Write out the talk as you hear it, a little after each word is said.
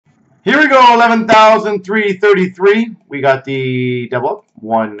Here we go, 11,333. We got the double up.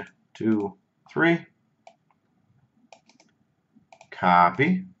 1, 2, 3.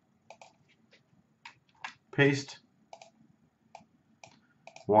 Copy. Paste.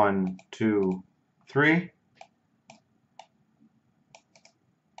 1, 2, 3.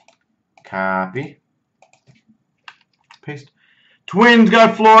 Copy. Paste. Twins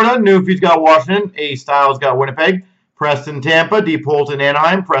got Florida. Newfie's got Washington. A Styles got Winnipeg. Preston Tampa. D Polton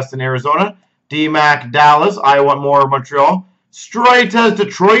Anaheim. Preston Arizona. D Mac Dallas. I want more Montreal. Strite has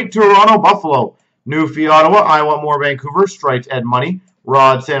Detroit, Toronto, Buffalo. Newfie Ottawa. I want more Vancouver. Strite Ed Money.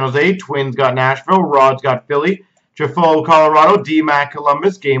 Rod San Jose. Twins got Nashville. Rod's got Philly. Jafo Colorado. D Mac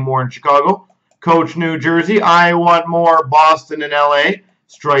Columbus. Game Warren Chicago. Coach New Jersey. I want more Boston and LA.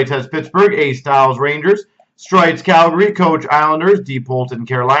 Strite has Pittsburgh. A Styles Rangers. Strites Calgary, Coach Islanders, D Polton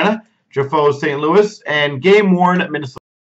Carolina, Jafo St. Louis, and Game Worn Minnesota.